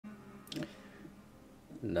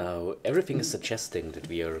Now, everything is suggesting that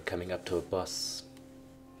we are coming up to a boss.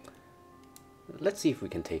 Let's see if we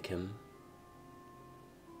can take him.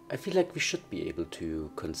 I feel like we should be able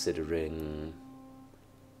to, considering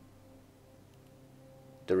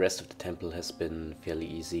the rest of the temple has been fairly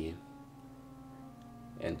easy.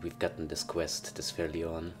 And we've gotten this quest this early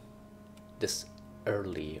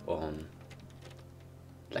on.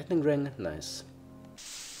 Lightning ring? Nice.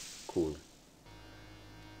 Cool.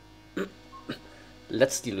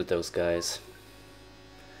 Let's deal with those guys.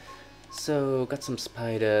 So, got some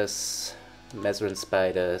spiders, Mesrin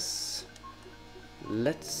spiders.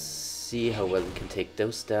 Let's see how well we can take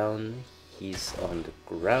those down. He's on the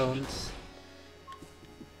ground.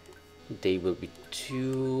 They will be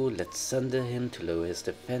 2. Let's sunder him to lower his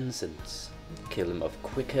defense and kill him off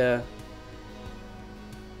quicker.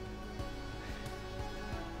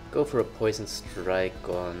 Go for a poison strike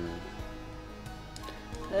on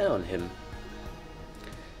him.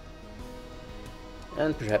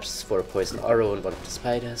 And perhaps for a poison arrow on one of the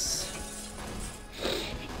spiders.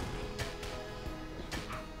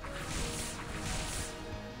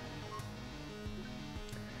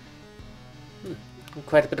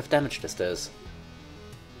 Quite a bit of damage this does.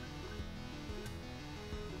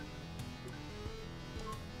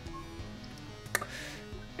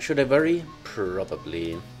 Should I worry?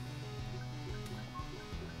 Probably.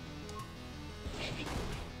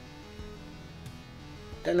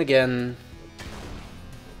 Then again,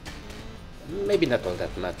 maybe not all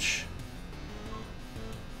that much.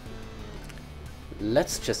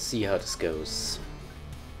 Let's just see how this goes.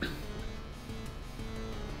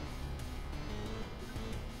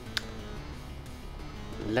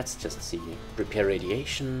 Let's just see. Prepare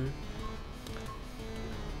radiation.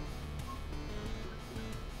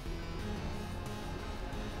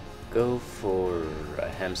 Go for a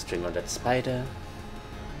hamstring on that spider.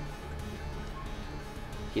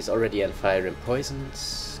 He's already on fire and poisoned.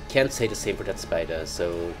 Can't say the same for that spider,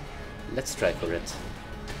 so let's try for it.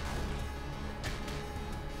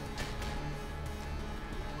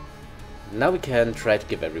 Now we can try to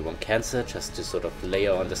give everyone cancer, just to sort of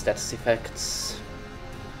layer on the status effects.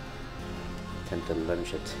 Attempt to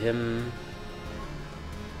lunge at him.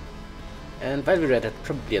 And while we're at it,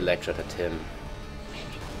 probably a leg shot at him.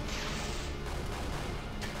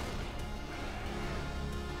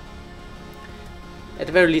 At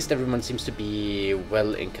the very least, everyone seems to be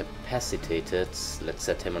well incapacitated. Let's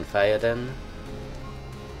set him on fire then.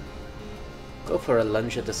 Go for a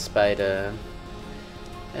lunge at the spider.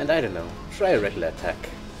 And I don't know, try a regular attack.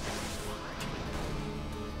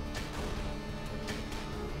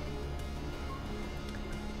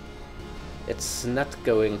 It's not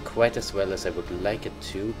going quite as well as I would like it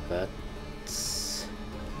to, but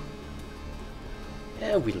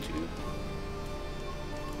yeah, we'll do.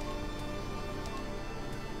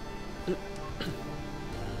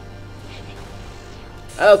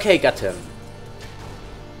 Okay, got him.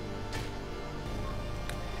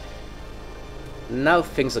 Now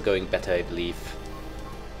things are going better, I believe.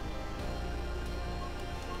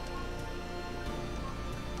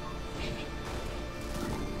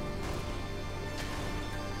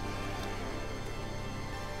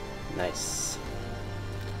 Nice.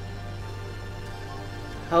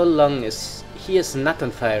 How long is... He is not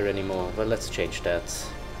on fire anymore. Well, let's change that.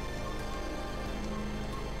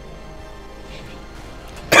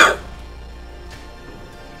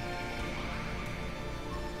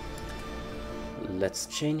 Let's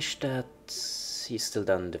change that. He's still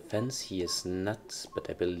down in defense. He is not, but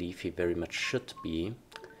I believe he very much should be.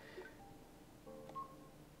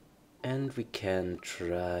 And we can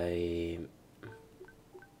try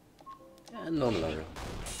a normal arrow,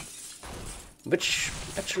 which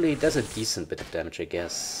actually does a decent bit of damage, I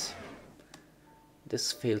guess.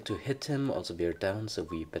 This failed to hit him. Also, we're down, so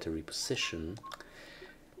we better reposition.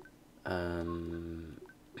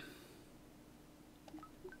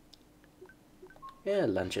 Yeah,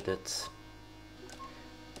 lunge at it.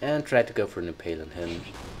 And try to go for an impale on him.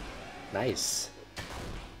 Nice.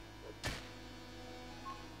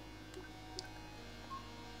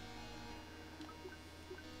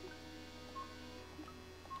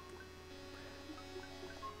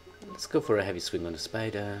 Let's go for a heavy swing on the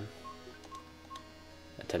spider.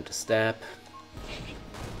 Attempt to stab.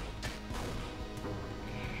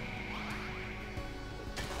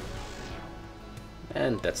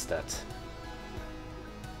 And that's that.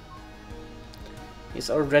 He's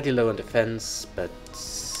already low on defense, but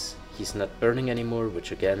he's not burning anymore,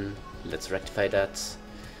 which again, let's rectify that.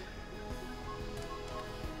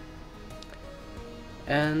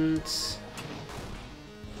 And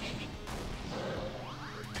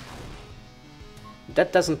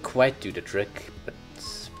that doesn't quite do the trick, but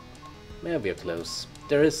Yeah, we are close.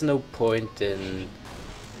 There is no point in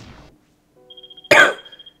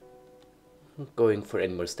going for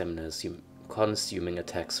any more stamina consuming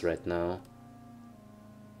attacks right now.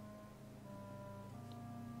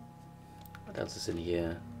 What else is in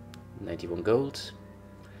here? 91 gold.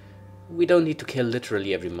 We don't need to kill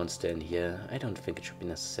literally every monster in here. I don't think it should be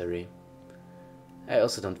necessary. I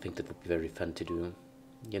also don't think that would be very fun to do.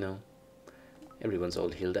 You know, everyone's all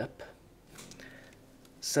healed up.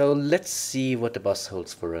 So let's see what the boss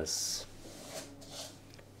holds for us.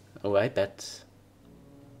 Oh, I bet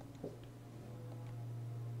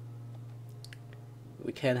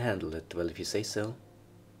we can handle it, well, if you say so.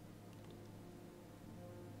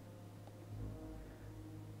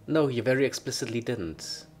 No, you very explicitly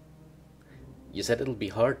didn't. You said it'll be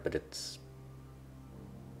hard, but it's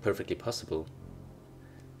perfectly possible.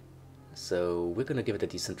 So we're gonna give it a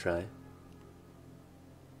decent try.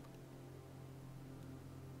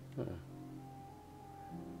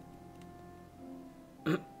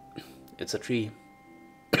 Oh. It's a tree.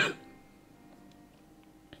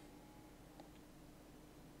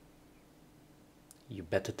 You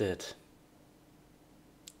bet it did.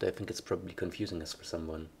 Though I think it's probably confusing us for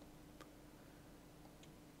someone.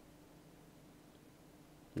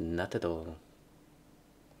 Not at all.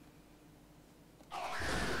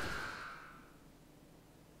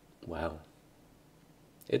 Wow.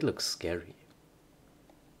 It looks scary.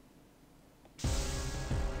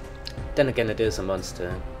 Then again, it is a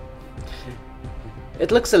monster.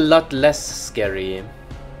 It looks a lot less scary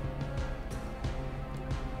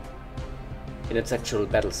in its actual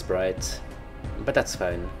battle sprite, but that's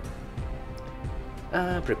fine.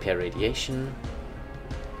 Prepare radiation,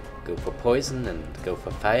 go for poison and go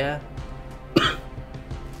for fire.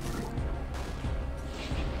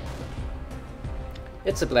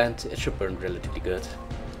 It's a blend, it should burn relatively good.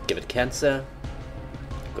 Give it cancer,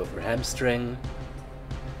 go for hamstring,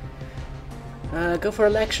 go for a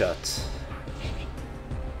leg shot.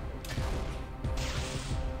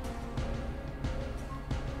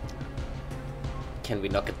 Can we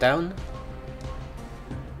knock it down?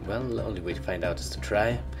 Well, the only way to find out is to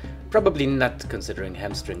try. Probably not, considering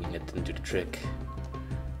hamstringing it didn't do the trick.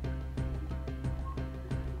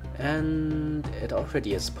 And it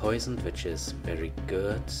already is poisoned, which is very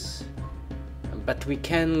good. But we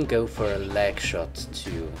can go for a leg shot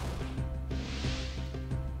too.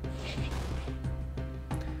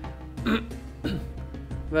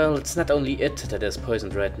 Well, it's not only it that is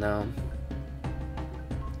poisoned right now.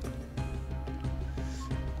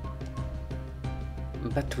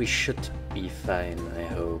 But we should be fine, I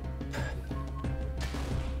hope.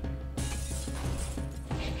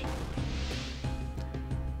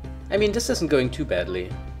 I mean, this isn't going too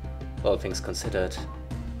badly, all things considered.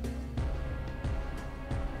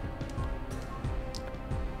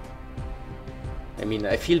 I mean,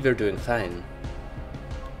 I feel we're doing fine.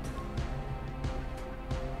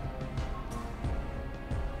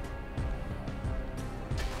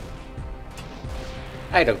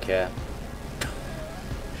 I don't care.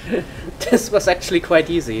 This was actually quite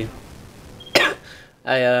easy.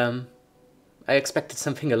 I expected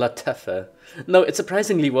something a lot tougher. No, it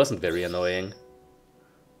surprisingly wasn't very annoying.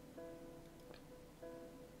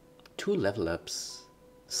 2 level ups.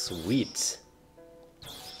 Sweet.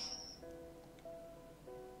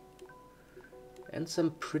 And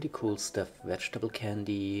some pretty cool stuff. Vegetable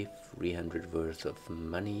candy, 300 worth of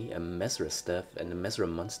money, a Mesra stuff, and a Mesra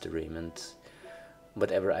monster raiment.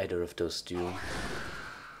 Whatever either of those do.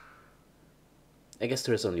 I guess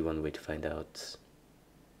there is only one way to find out.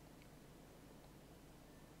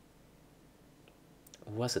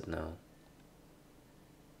 Was it now?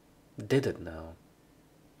 Did it now?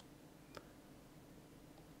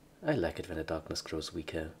 I like it when the darkness grows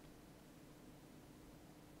weaker.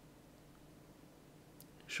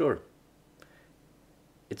 Sure.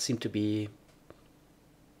 It seemed to be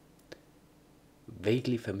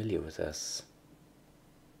vaguely familiar with us.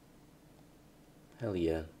 Hell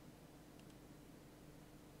yeah.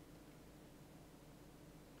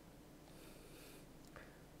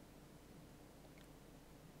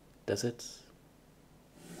 Does it?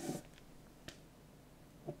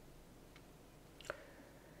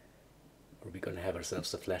 Are we gonna have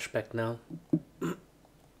ourselves a flashback now?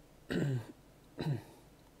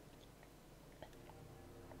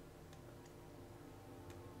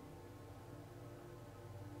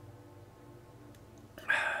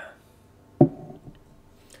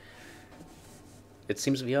 It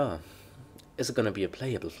seems we are. Is it gonna be a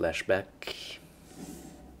playable flashback?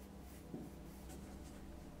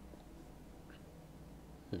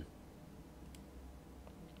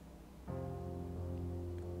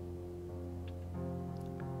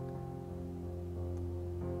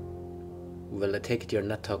 Well, I take it you're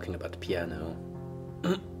not talking about the piano.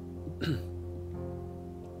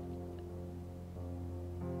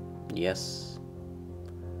 Yes.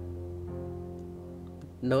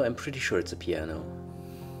 No, I'm pretty sure it's a piano.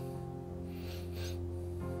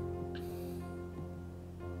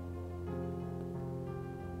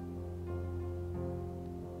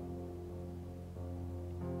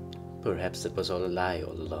 Perhaps it was all a lie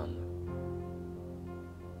all along.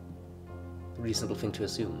 Reasonable thing to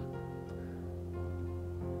assume.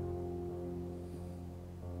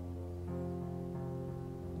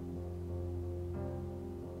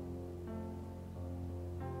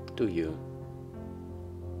 Do you?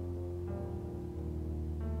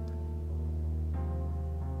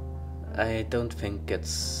 I don't think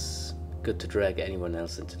it's good to drag anyone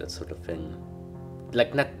else into that sort of thing.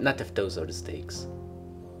 Like, not if those are the stakes.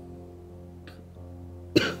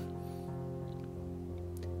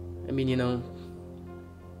 I mean, you know,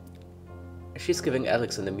 she's giving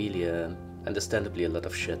Alex and Amelia understandably a lot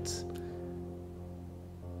of shit.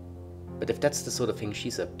 But if that's the sort of thing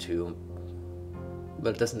she's up to,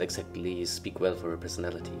 well, it doesn't exactly speak well for her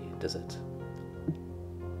personality, does it?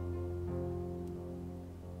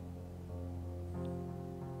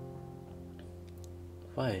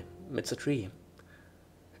 Why? It's a tree.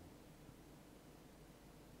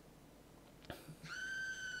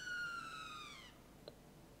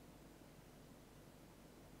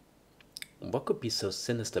 What could be so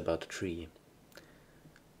sinister about a tree?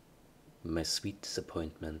 My sweet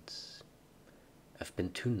disappointment. I've been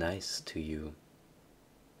too nice to you.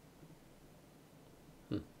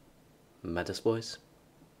 Mother's voice?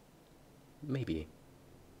 Maybe.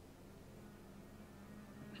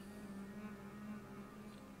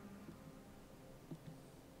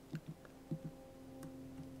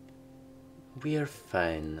 We're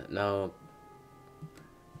fine. Now,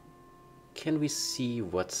 can we see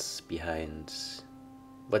what's behind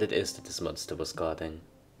what it is that this monster was guarding?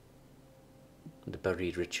 The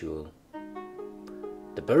buried ritual.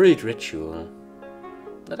 The buried ritual?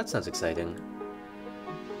 Now that sounds exciting.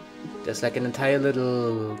 There's like an entire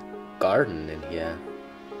little garden in here.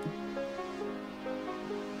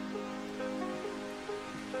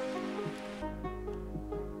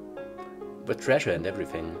 With treasure and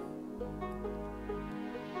everything.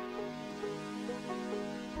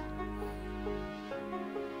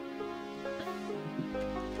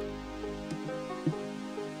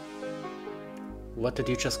 What did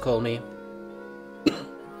you just call me?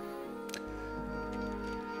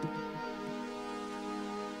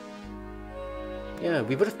 Yeah,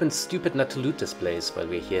 we would have been stupid not to loot this place while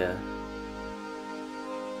we're here.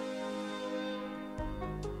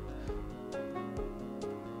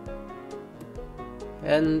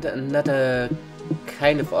 And another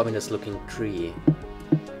kind of ominous looking tree.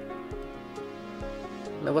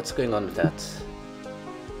 Now what's going on with that?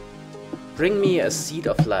 Bring me a seed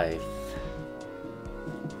of life.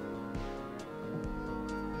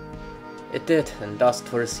 It did, and asked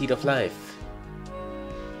for a seed of life.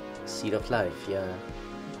 Seed of life, yeah.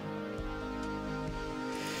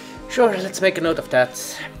 Sure, let's make a note of that.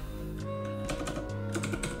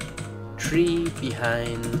 Tree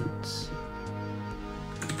behind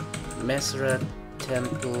Mesra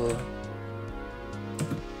Temple,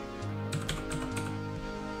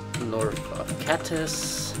 north of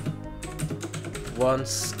Catus,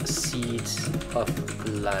 wants a seed of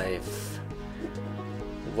life.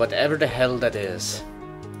 Whatever the hell that is.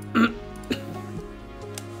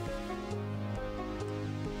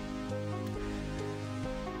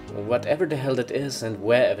 Whatever the hell that is, and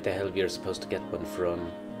wherever the hell we are supposed to get one from.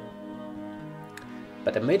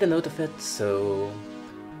 But I made a note of it, so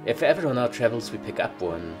if ever on our travels we pick up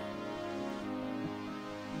one,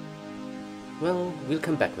 well, we'll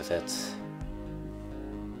come back with it.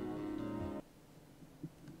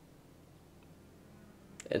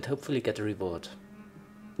 And hopefully get a reward.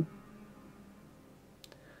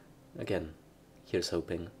 Again, here's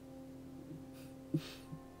hoping.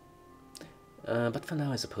 But for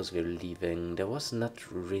now I suppose we're leaving. There was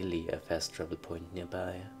not really a fast travel point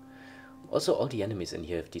nearby. Also, all the enemies in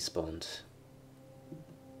here have despawned.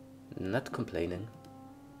 Not complaining.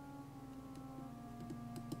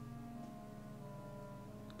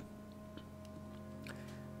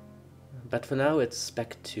 But for now it's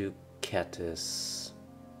back to Catus.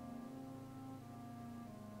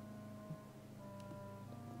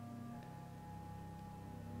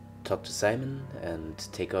 Talk to Simon and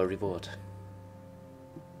take our reward.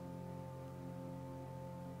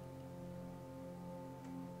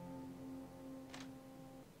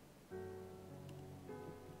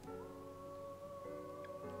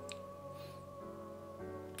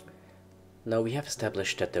 Now we have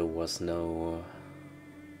established that there was no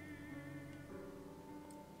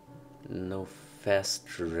fast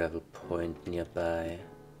travel point nearby.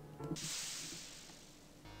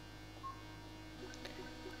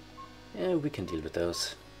 Yeah, we can deal with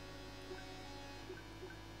those.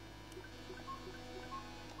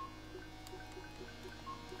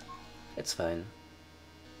 It's fine.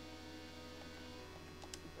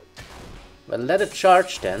 Well, let it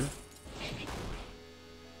charge then.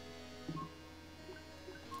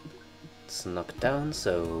 It's knocked down,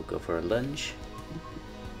 so go for a lunge.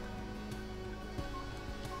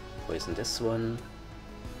 Poison this one.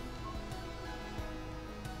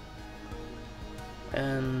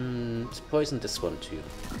 And poison this one too.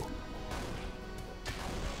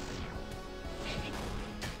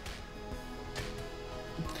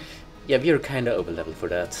 Yeah, we're kinda over level for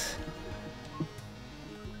that.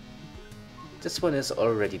 This one is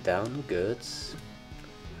already down, good.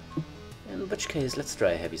 In which case, let's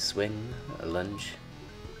try a heavy swing, a lunge,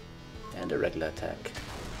 and a regular attack.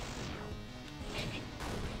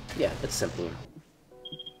 Yeah, it's simple.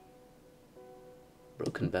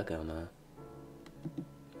 Broken bug armor.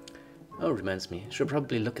 Oh, reminds me, should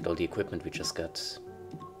probably look at all the equipment we just got.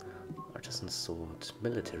 Artisan sword,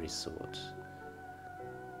 military sword.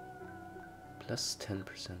 Plus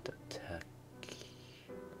 10% attack.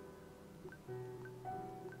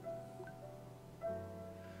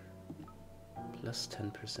 Plus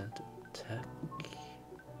 10% attack.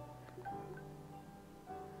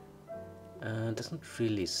 Doesn't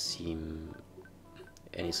really seem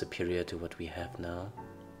any superior to what we have now.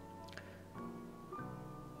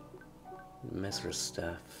 Mesra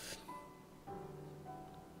staff.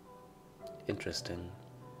 Interesting.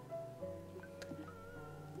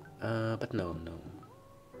 But no.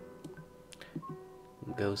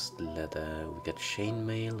 Ghost leather. We got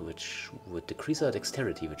chainmail, which would decrease our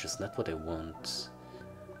dexterity, which is not what I want.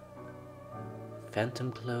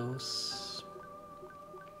 Phantom clothes.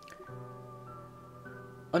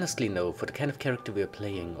 Honestly, no. For the kind of character we are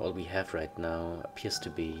playing, all we have right now appears to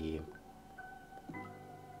be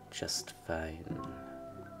just fine.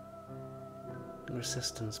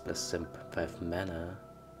 Resistance plus 5 mana.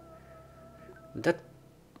 That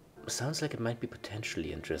sounds like it might be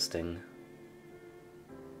potentially interesting.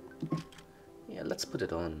 Yeah, let's put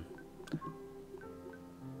it on.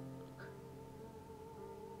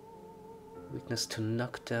 Weakness to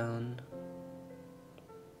knockdown.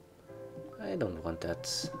 I don't want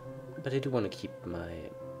that, but I do want to keep my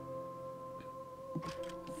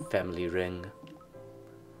family ring.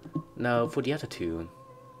 Now for the other two.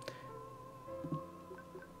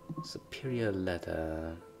 Superior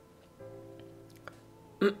leather.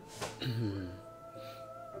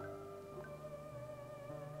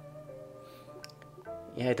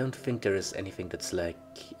 Yeah, I don't think there is anything that's like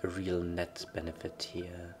a real net benefit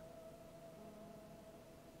here.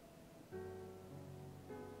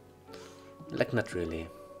 Like, not really.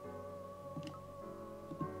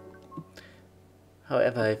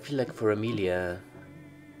 However, I feel like for Amelia,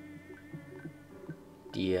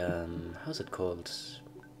 the, how's it called?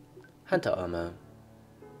 Hunter armor.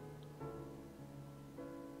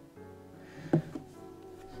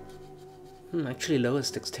 Actually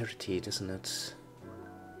lowers dexterity, doesn't it?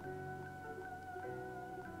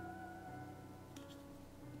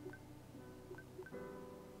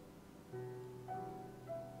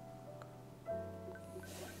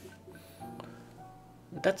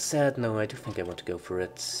 That said, no, I do think I want to go for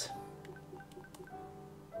it.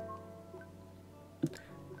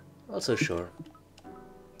 Also, sure.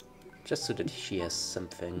 Just so that she has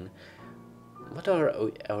something. What are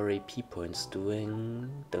our AP points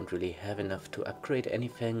doing? Don't really have enough to upgrade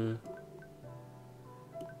anything.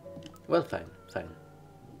 Well, fine.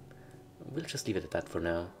 We'll just leave it at that for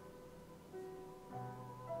now.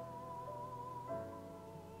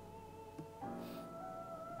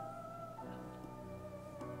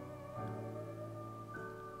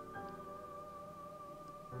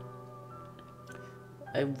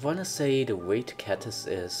 I wanna say the way to Catus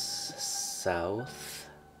is south.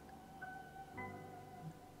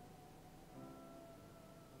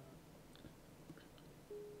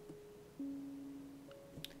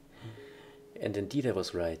 And indeed I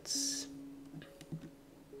was right.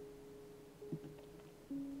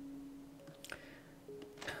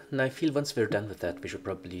 Now I feel once we're done with that, we should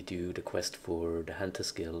probably do the quest for the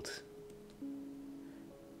Hunters Guild.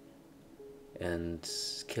 And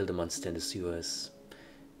kill the monster in the sewers.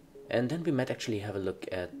 And then we might actually have a look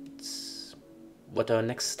at what our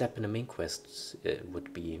next step in the main quest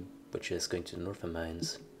would be, which is going to the Northern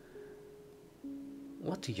Mines.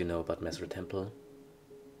 What do you know about Mesra Temple?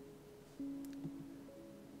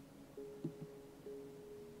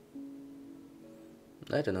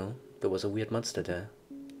 I don't know. There was a weird monster there.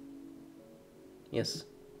 Yes.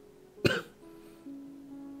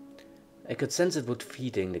 I could sense it would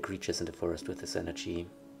feeding the creatures in the forest with this energy.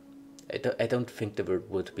 I don't think the word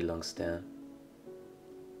wood belongs there.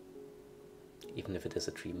 Even if it is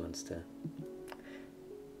a tree monster.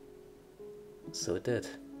 So it did.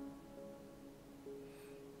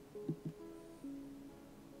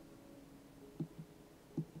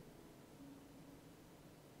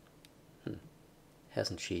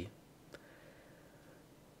 Hasn't she?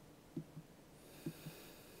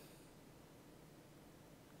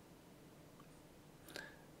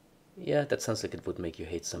 Yeah, that sounds like it would make you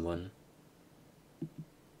hate someone.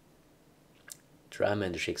 Drama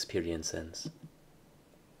in the Shakespearean sense.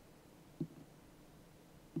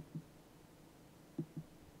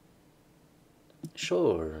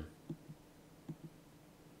 Sure.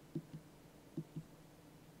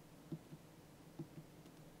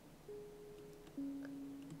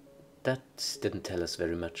 That didn't tell us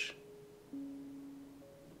very much.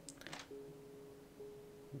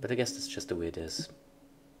 But I guess that's just the way it is.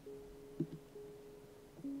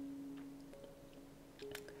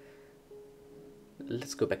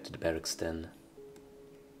 Let's go back to the barracks then.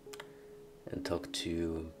 And talk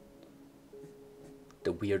to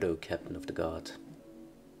the weirdo captain of the guard.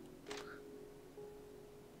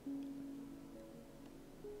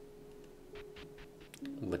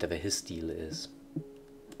 Whatever his deal is.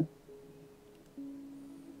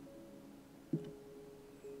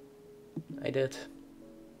 I did.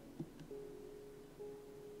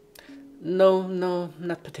 No,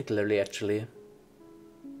 not particularly actually.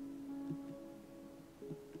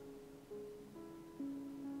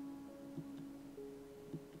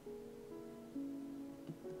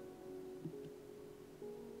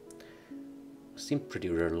 Seemed pretty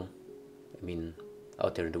rural. I mean,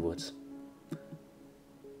 out there in the woods.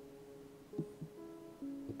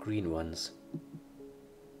 Green ones.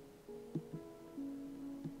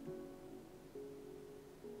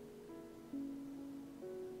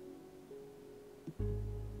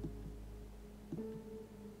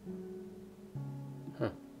 Huh.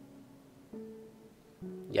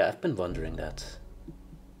 Yeah, I've been wondering that.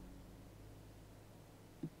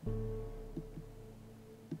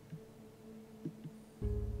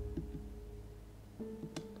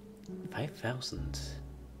 $5,000.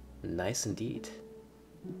 Nice indeed.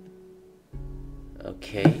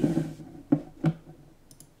 Okay.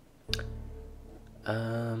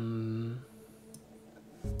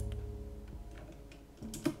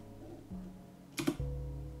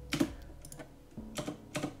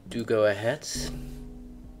 Do go ahead.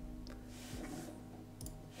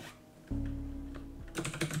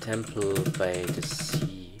 Temple by the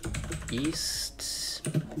sea east.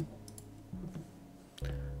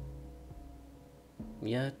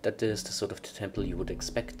 Yeah, that is the sort of temple you would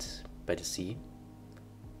expect by the sea.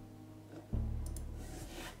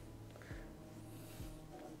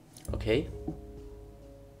 Okay.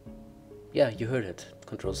 Yeah, you heard it.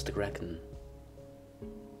 Controls the Kraken.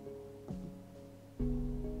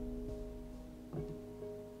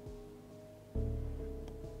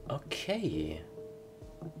 Okay.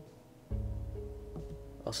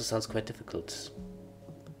 Also sounds quite difficult.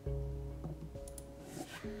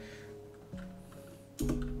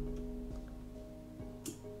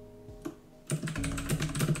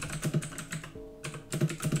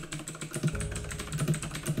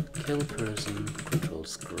 Kill person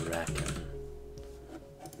controls Kraken.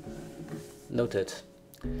 Noted.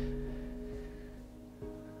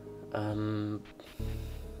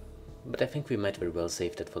 But I think we might very well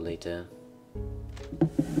save that for later.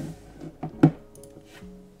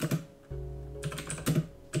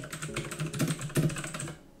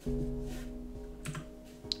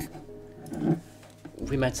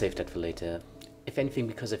 We might save that for later. If anything,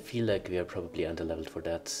 because I feel like we are probably underleveled for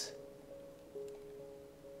that.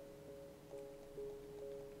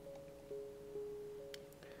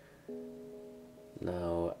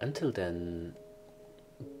 Now, until then...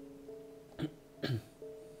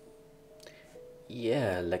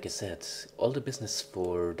 yeah, like I said, all the business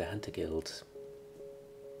for the Hunter Guild.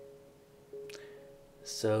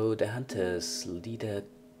 So the Hunter's leader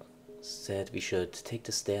said we should take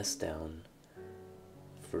the stairs down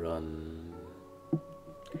from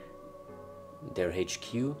their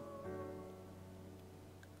HQ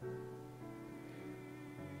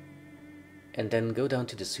and then go down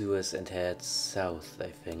to the sewers and head south, I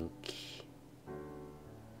think.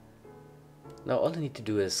 Now all I need to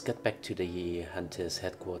do is get back to the Hunter's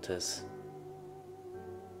headquarters.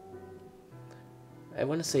 I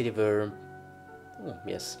want to say they were... oh,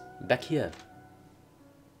 yes, back here.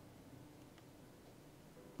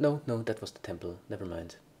 No, no, that was the temple. Never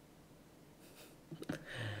mind.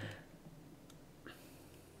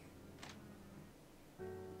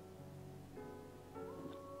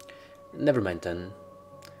 Never mind then.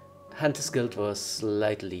 Hunter's Guild was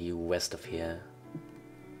slightly west of here.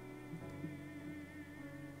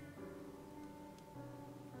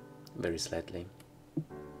 Very slightly.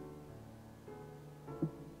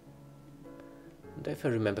 And if I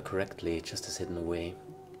remember correctly, it just is hidden away.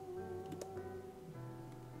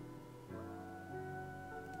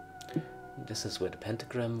 This is where the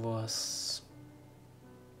pentagram was.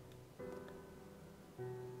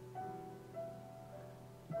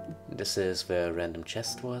 This is where a random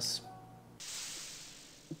chest was.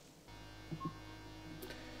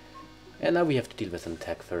 And now we have to deal with an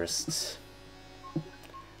attack first.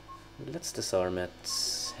 Let's disarm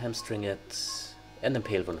it, hamstring it, and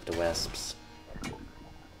impale one of the wasps.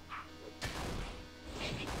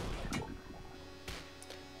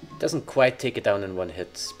 Doesn't quite take it down in one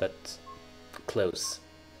hit, but close.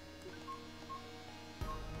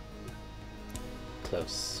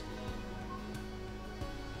 Close.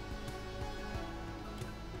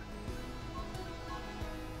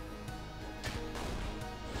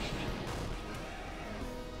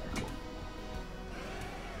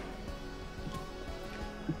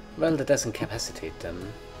 Well, that doesn't incapacitate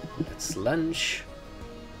them. Let's lunge.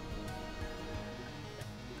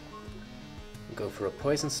 Go for a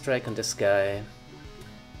poison strike on this guy.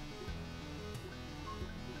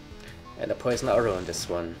 And a poison arrow on this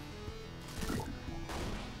one.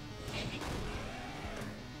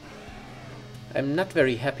 I'm not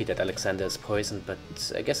very happy that Alexander is poisoned, but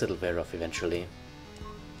I guess it'll wear off eventually.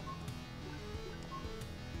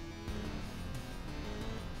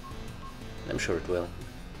 I'm sure it will.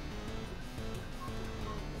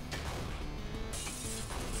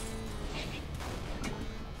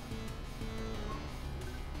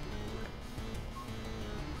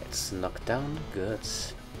 It's knocked down, good.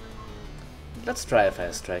 Let's try a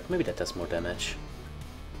fire strike, maybe that does more damage.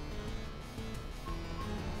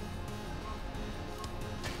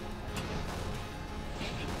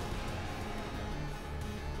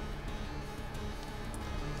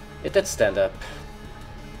 It did stand up.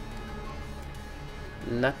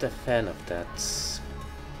 Not a fan of that.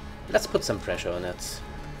 Let's put some pressure on it.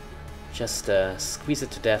 Just squeeze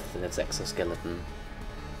it to death in its exoskeleton.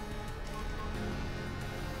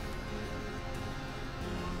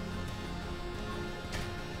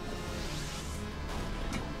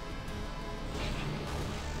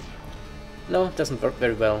 No, it doesn't work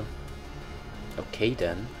very well. Okay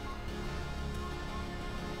then.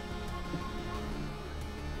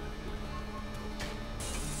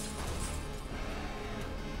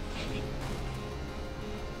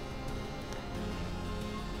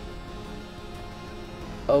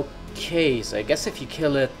 Okay, so I guess if you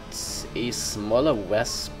kill it, a smaller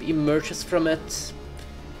wasp emerges from it.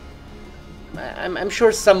 I'm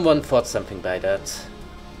sure someone thought something by that.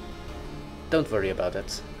 Don't worry about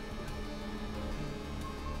it.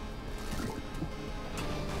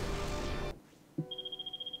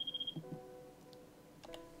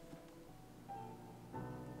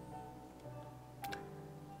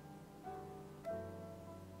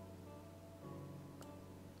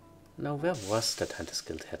 Now, where was that Hunter's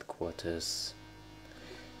Guild headquarters?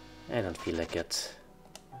 I don't feel like it.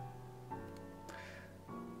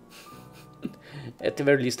 At the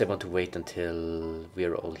very least, I want to wait until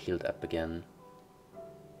we're all healed up again.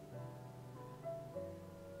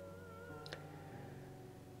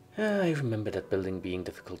 I remember that building being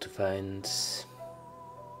difficult to find.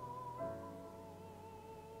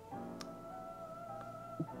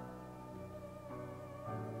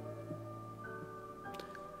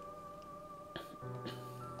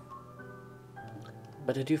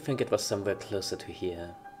 But I do think it was somewhere closer to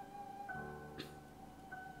here.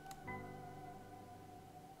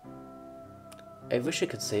 I wish I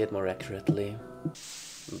could say it more accurately,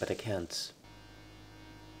 but I can't.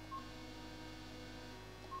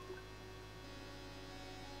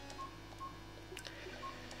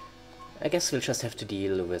 I guess we'll just have to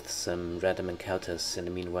deal with some random encounters in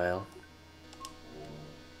the meanwhile.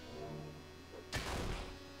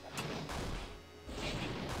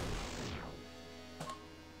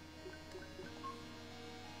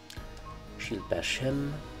 Shield bash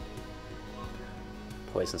him.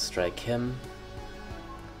 Poison strike him.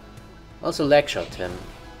 Also leg shot him.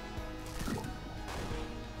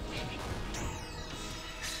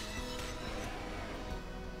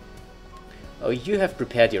 Oh, you have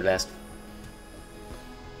prepared your last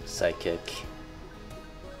psychic.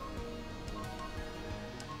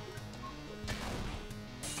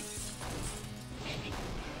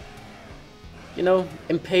 You know,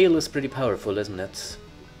 Impale is pretty powerful, isn't it?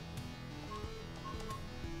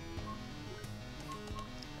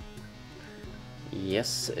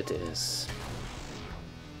 Yes, it is.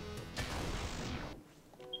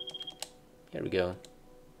 Here we go.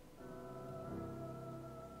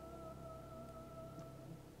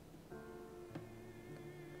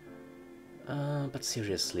 But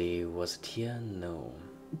seriously, was it here? No.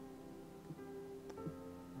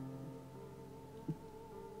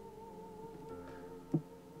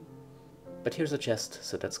 But here's a chest,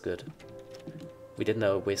 so that's good. We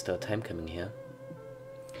didn't waste our time coming here.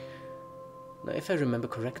 Now, if I remember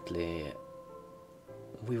correctly,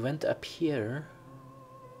 we went up here.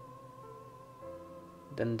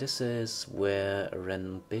 Then this is where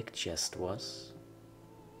Ren Big Chest was.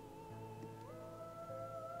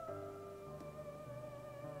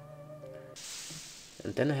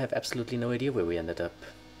 And then I have absolutely no idea where we ended up.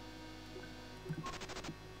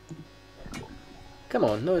 Come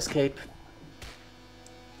on, no escape.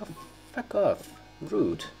 Oh, fuck off.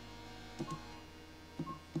 Rude.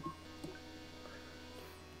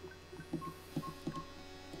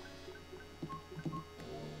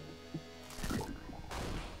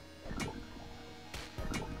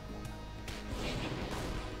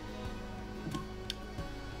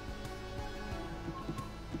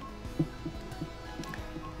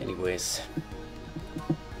 Anyways.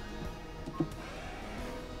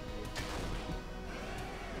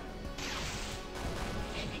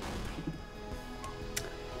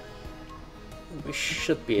 We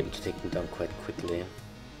should be able to take them down quite quickly.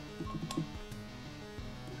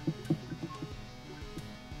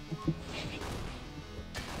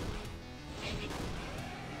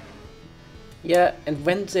 Yeah, and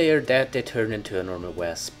when they are dead, they turn into a normal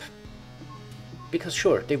wasp. Because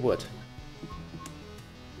sure, they would.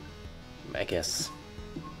 I guess.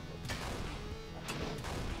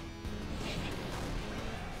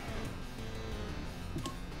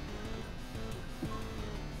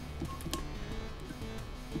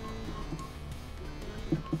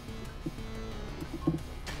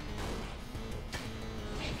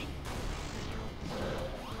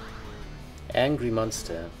 Angry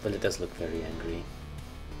monster. Well, it does look very angry.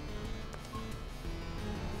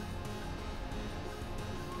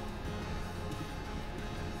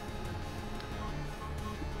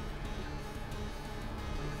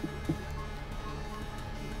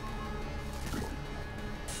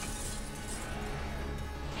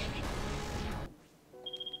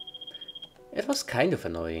 It was kind of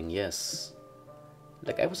annoying, yes.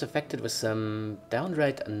 Like, I was affected with some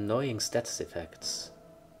downright annoying status effects.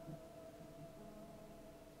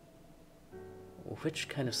 Which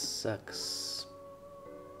kind of sucks.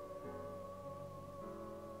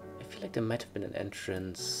 I feel like there might have been an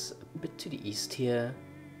entrance a bit to the east here.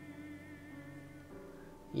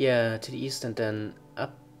 Yeah, to the east and then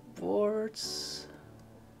upwards.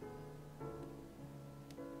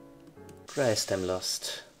 Christ, I'm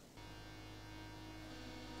lost.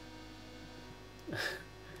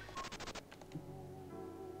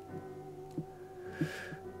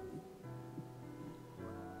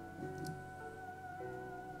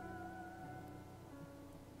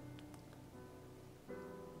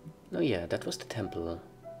 Oh yeah, that was the temple.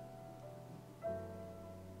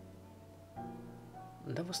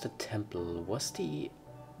 That was the temple. Was the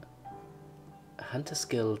Hunters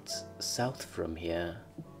Guild south from here?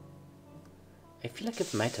 I feel like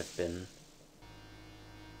it might have been.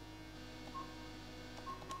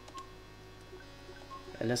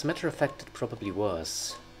 And as a matter of fact, it probably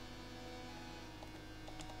was.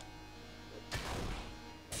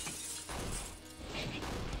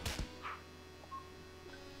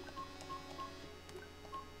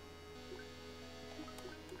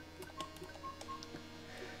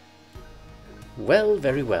 Well,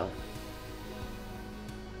 very well.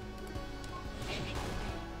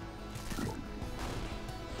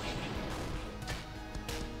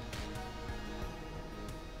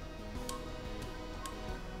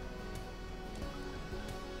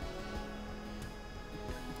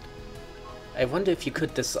 I wonder if you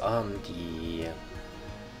could disarm the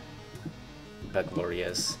bug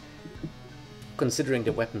warriors, considering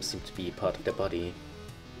the weapons seem to be part of their body.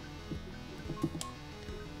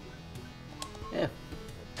 Yeah.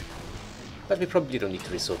 But we probably don't need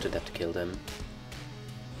to resort to that to kill them.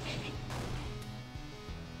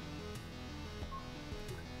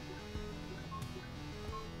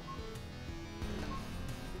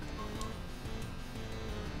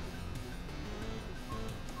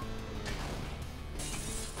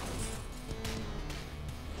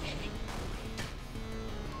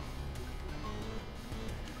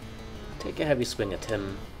 Take a heavy swing at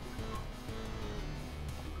him.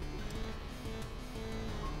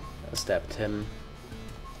 I stabbed him.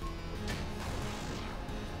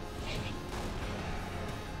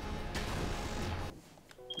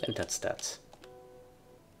 And that's that.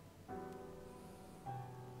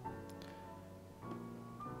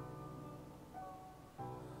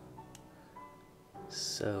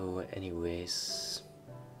 So, anyways...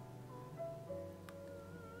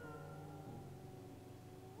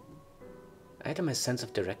 either my sense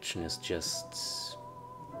of direction is just...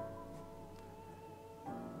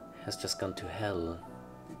 has just gone to hell.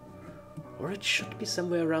 Or it should be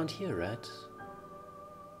somewhere around here, right?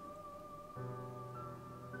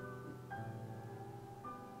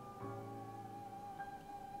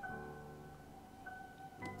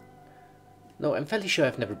 No, I'm fairly sure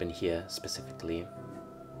I've never been here, specifically.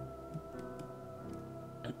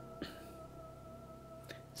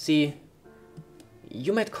 See,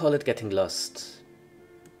 you might call it getting lost.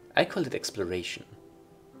 I call it exploration.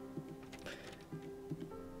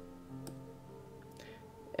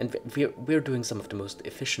 And we're doing some of the most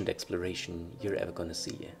efficient exploration you're ever gonna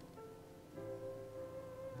see.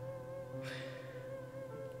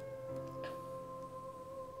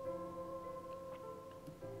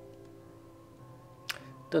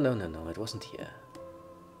 No, it wasn't here.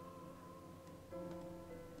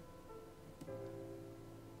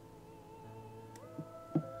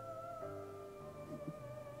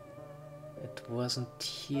 It wasn't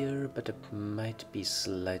here, but it might be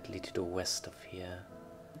slightly to the west of here.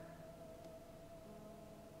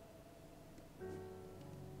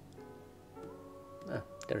 Ah,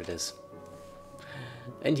 there it is.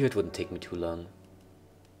 I knew it wouldn't take me too long.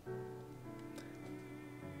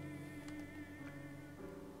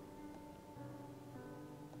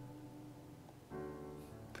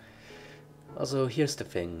 Also, here's the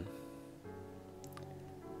thing.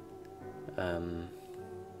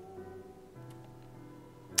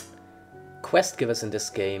 Quest givers in this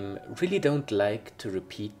game really don't like to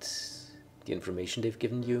repeat the information they've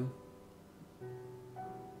given you.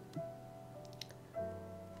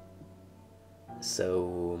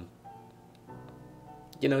 So,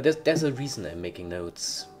 you know, there's a reason I'm making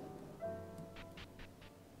notes.